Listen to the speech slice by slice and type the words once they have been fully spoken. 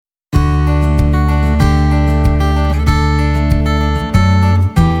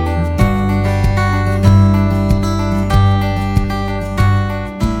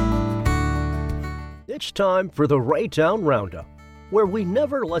It's time for the Raytown Roundup, where we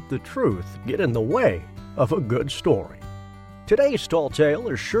never let the truth get in the way of a good story. Today's tall tale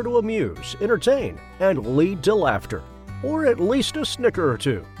is sure to amuse, entertain, and lead to laughter, or at least a snicker or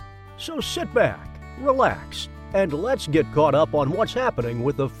two. So sit back, relax, and let's get caught up on what's happening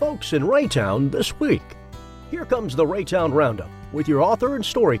with the folks in Raytown this week. Here comes the Raytown Roundup with your author and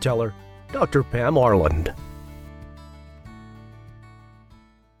storyteller, Dr. Pam Arland.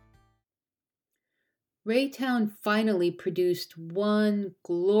 Raytown finally produced one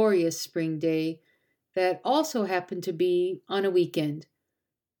glorious spring day that also happened to be on a weekend.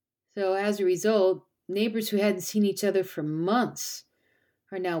 So as a result, neighbors who hadn't seen each other for months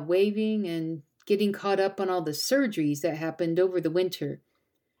are now waving and getting caught up on all the surgeries that happened over the winter.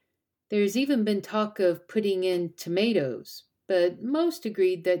 There's even been talk of putting in tomatoes, but most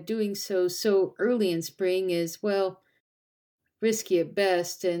agreed that doing so early in spring is, well, risky at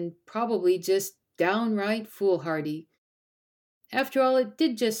best and probably just downright foolhardy. After all, it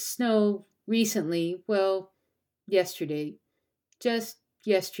did just snow recently, well, yesterday. Just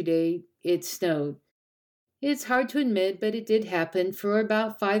yesterday, it snowed. It's hard to admit, but it did happen. For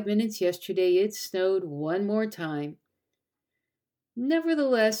about 5 minutes yesterday, it snowed one more time.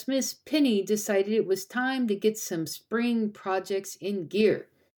 Nevertheless, Miss Penny decided it was time to get some spring projects in gear.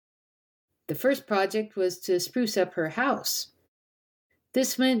 The first project was to spruce up her house.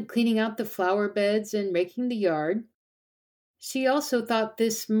 This meant cleaning out the flower beds and raking the yard. She also thought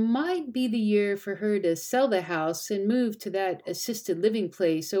this might be the year for her to sell the house and move to that assisted living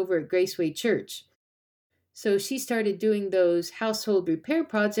place over at Graceway Church. So she started doing those household repair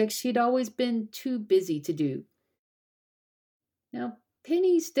projects she'd always been too busy to do. Now,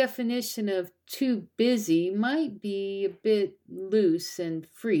 Penny's definition of too busy might be a bit loose and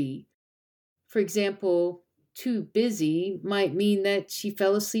free. For example, too busy might mean that she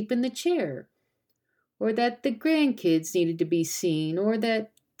fell asleep in the chair, or that the grandkids needed to be seen, or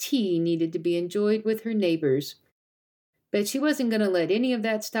that tea needed to be enjoyed with her neighbors. But she wasn't going to let any of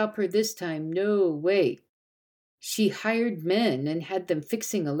that stop her this time, no way. She hired men and had them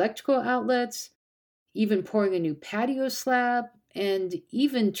fixing electrical outlets, even pouring a new patio slab, and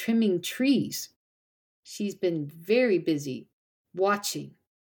even trimming trees. She's been very busy watching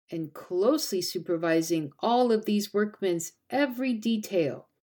and closely supervising all of these workmen's every detail.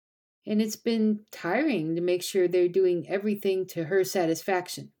 And it's been tiring to make sure they're doing everything to her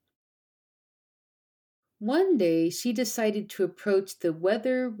satisfaction. One day, she decided to approach the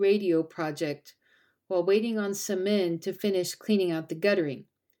weather radio project while waiting on some men to finish cleaning out the guttering.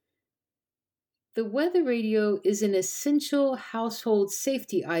 The weather radio is an essential household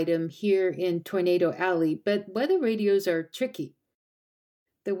safety item here in Tornado Alley, but weather radios are tricky.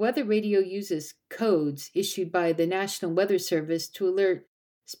 The weather radio uses codes issued by the National Weather Service to alert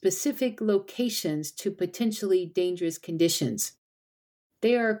specific locations to potentially dangerous conditions.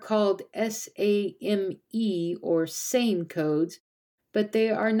 They are called SAME or SAME codes, but they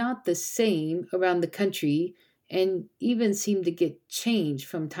are not the same around the country and even seem to get changed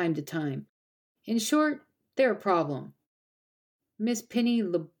from time to time. In short, they're a problem. Miss Penny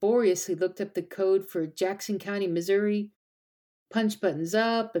laboriously looked up the code for Jackson County, Missouri, punched buttons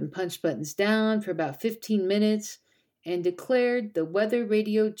up and punched buttons down for about 15 minutes, and declared the weather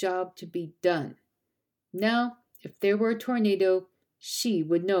radio job to be done. Now, if there were a tornado, she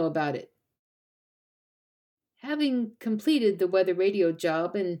would know about it. Having completed the weather radio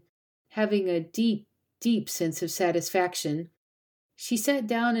job and having a deep sense of satisfaction, she sat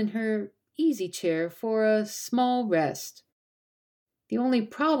down in her easy chair for a small rest. The only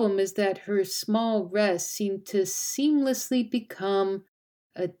problem is that her small rest seemed to seamlessly become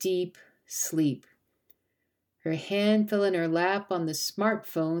a deep sleep. Her hand fell in her lap on the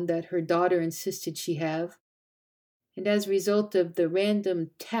smartphone that her daughter insisted she have, and as a result of the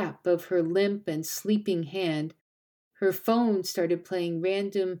random tap of her limp and sleeping hand, her phone started playing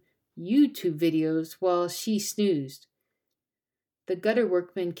random YouTube videos while she snoozed. The gutter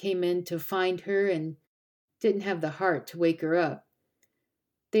workmen came in to find her and didn't have the heart to wake her up.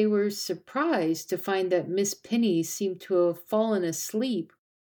 They were surprised to find that Miss Penny seemed to have fallen asleep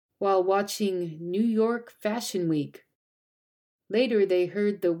while watching New York Fashion Week. Later, they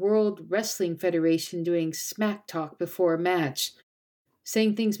heard the World Wrestling Federation doing smack talk before a match,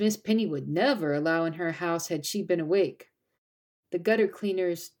 saying things Miss Penny would never allow in her house had she been awake. The gutter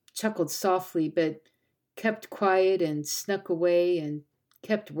cleaners chuckled softly, but kept quiet and snuck away and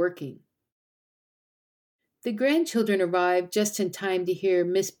kept working. The grandchildren arrived just in time to hear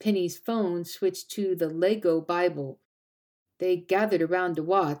Miss Penny's phone switch to the Lego Bible. They gathered around to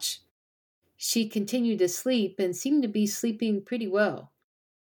watch. She continued to sleep and seemed to be sleeping pretty well.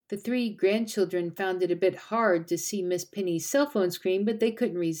 The three grandchildren found it a bit hard to see Miss Penny's cell phone screen, but they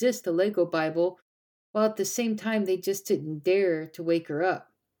couldn't resist the Lego Bible, while at the same time they just didn't dare to wake her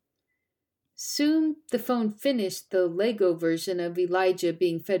up. Soon the phone finished the Lego version of Elijah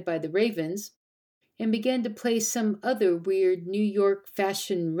being fed by the ravens and began to play some other weird New York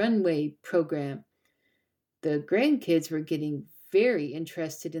fashion runway program. The grandkids were getting very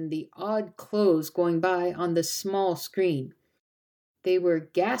interested in the odd clothes going by on the small screen. They were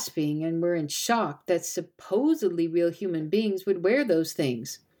gasping and were in shock that supposedly real human beings would wear those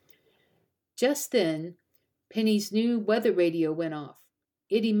things. Just then, Penny's new weather radio went off.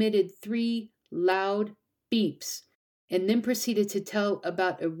 It emitted 3 loud beeps and then proceeded to tell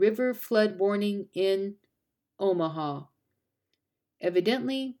about a river flood warning in Omaha.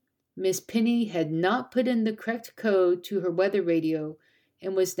 Evidently, Miss Penny had not put in the correct code to her weather radio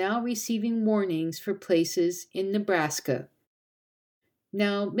and was now receiving warnings for places in Nebraska.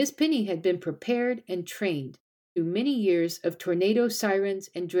 Now, Miss Penny had been prepared and trained through many years of tornado sirens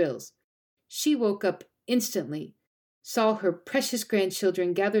and drills. She woke up instantly, saw her precious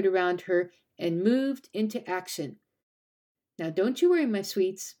grandchildren gathered around her, and moved into action. Now, don't you worry, my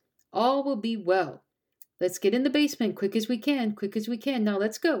sweets. All will be well. Let's get in the basement quick as we can. Now,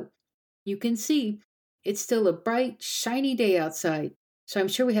 let's go. You can see it's still a bright, shiny day outside, so I'm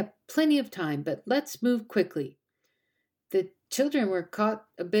sure we have plenty of time, but let's move quickly. The children were caught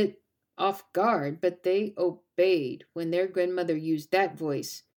a bit off guard, but they obeyed when their grandmother used that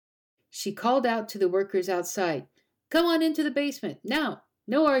voice. She called out to the workers outside, "Come on into the basement. Now,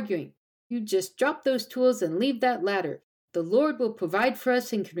 no arguing. You just drop those tools and leave that ladder. The Lord will provide for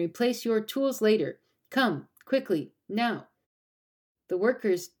us and can replace your tools later. Come, quickly, now." The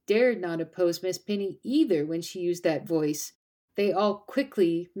workers dared not oppose Miss Penny either when she used that voice. They all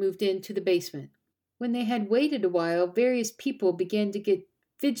quickly moved into the basement. When they had waited a while, various people began to get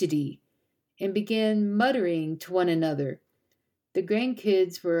fidgety and began muttering to one another. The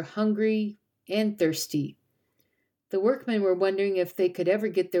grandkids were hungry and thirsty. The workmen were wondering if they could ever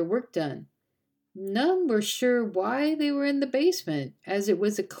get their work done. None were sure why they were in the basement, as it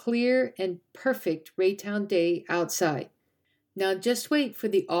was a clear and perfect Raytown day outside. "Now just wait for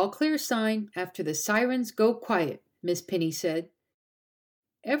the all-clear sign after the sirens go quiet," Miss Penny said.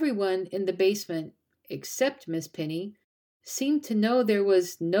 Everyone in the basement, except Miss Penny, seemed to know there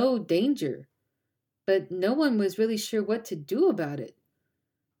was no danger, but no one was really sure what to do about it.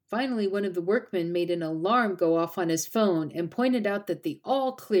 Finally, one of the workmen made an alarm go off on his phone and pointed out that the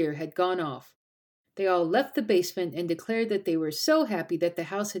all clear had gone off. They all left the basement and declared that they were so happy that the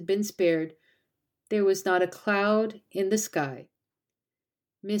house had been spared. There was not a cloud in the sky.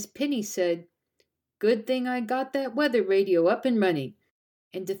 Miss Penny said, "Good thing I got that weather radio up and running.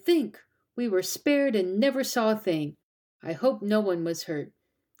 And to think we were spared and never saw a thing. I hope no one was hurt.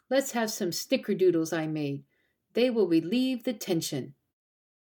 Let's have some snickerdoodles I made. They will relieve the tension."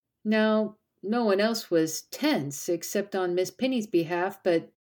 Now, no one else was tense except on Miss Penny's behalf,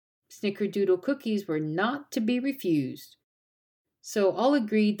 but snickerdoodle cookies were not to be refused. So all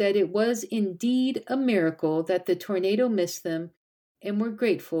agreed that it was indeed a miracle that the tornado missed them and were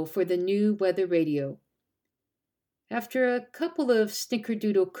grateful for the new weather radio. After a couple of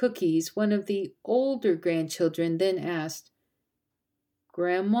snickerdoodle cookies, one of the older grandchildren then asked,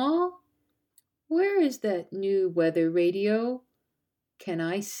 "Grandma, where is that new weather radio? Can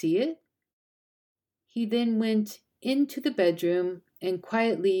I see it?" He then went into the bedroom and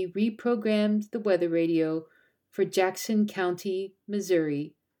quietly reprogrammed the weather radio for Jackson County,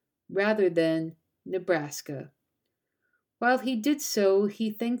 Missouri, rather than Nebraska. While he did so, he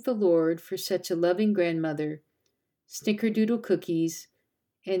thanked the Lord for such a loving grandmother, snickerdoodle cookies,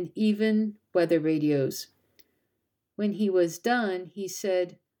 and even weather radios. When he was done, he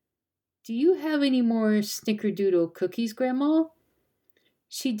said, "Do you have any more snickerdoodle cookies, Grandma?"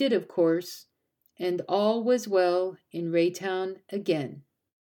 She did, of course, and all was well in Raytown again.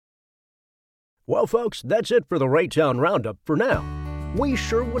 Well, folks, that's it for the Raytown Roundup for now. We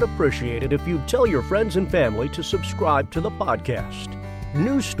sure would appreciate it if you'd tell your friends and family to subscribe to the podcast.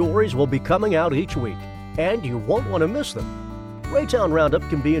 New stories will be coming out each week, and you won't want to miss them. Raytown Roundup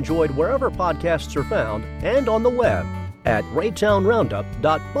can be enjoyed wherever podcasts are found and on the web at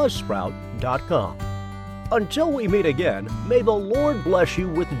raytownroundup.buzzsprout.com. Until we meet again, may the Lord bless you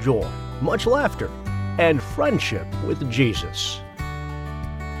with joy, much laughter, and friendship with Jesus.